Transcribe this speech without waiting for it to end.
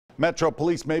Metro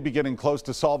Police may be getting close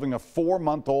to solving a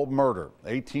 4-month-old murder.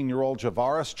 18-year-old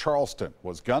Javaris Charleston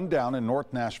was gunned down in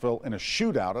North Nashville in a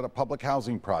shootout at a public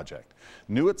housing project.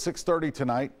 New at 6:30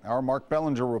 tonight, our Mark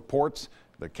Bellinger reports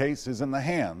the case is in the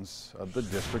hands of the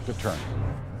district attorney.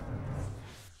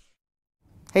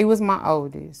 He was my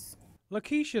oldest.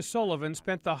 Lakeisha Sullivan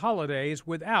spent the holidays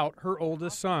without her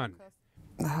oldest son.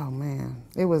 Oh man,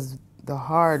 it was the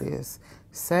hardest,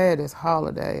 saddest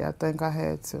holiday I think I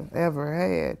had to ever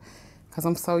had, because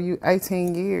I'm so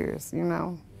 18 years, you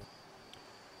know.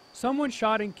 Someone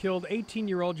shot and killed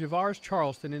 18-year-old Javaris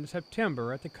Charleston in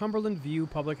September at the Cumberland View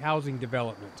public housing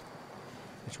development.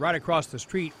 It's right across the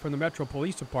street from the Metro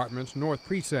Police Department's North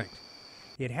Precinct.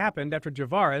 It happened after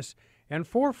Javaris and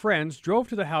 4 friends drove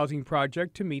to the housing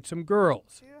project to meet some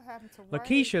girls.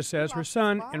 Lakeisha says her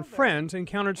son and friends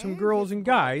encountered some girls and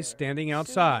guys standing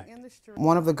outside.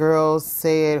 One of the girls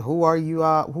said, who are you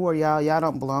all? Who are y'all? Y'all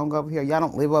don't belong over here. Y'all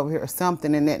don't live over here, or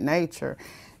something in that nature.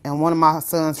 And one of my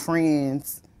son's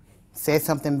friends said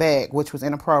something back, which was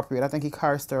inappropriate. I think he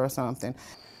cursed her or something.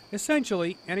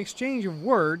 Essentially, an exchange of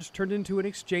words turned into an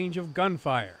exchange of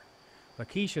gunfire.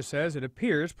 Lakeisha says it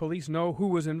appears police know who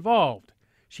was involved.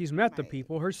 She's met the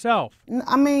people herself.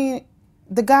 I mean,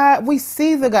 we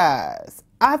see the guys.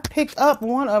 I picked up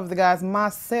one of the guys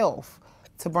myself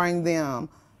to bring them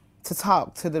to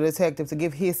talk to the detective to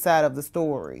give his side of the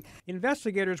story.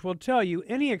 Investigators will tell you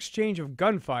any exchange of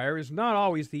gunfire is not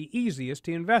always the easiest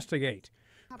to investigate.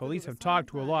 Police have talked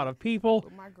to a lot of people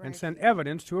and sent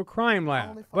evidence to a crime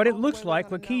lab. But it looks like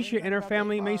Lakeisha and her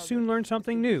family may soon learn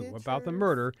something new about the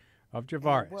murder of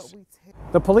Javaris.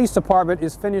 The police department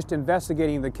is finished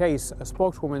investigating the case. A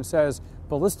spokeswoman says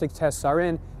ballistic tests are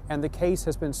in and the case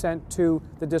has been sent to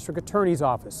the district attorney's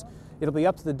office. It'll be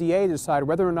up to the DA to decide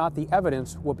whether or not the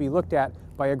evidence will be looked at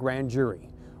by a grand jury.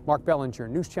 Mark Bellinger,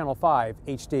 News Channel 5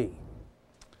 HD.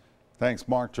 Thanks,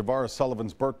 Mark. Javaris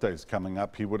Sullivan's birthday is coming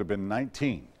up. He would have been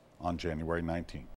 19 on January 19th.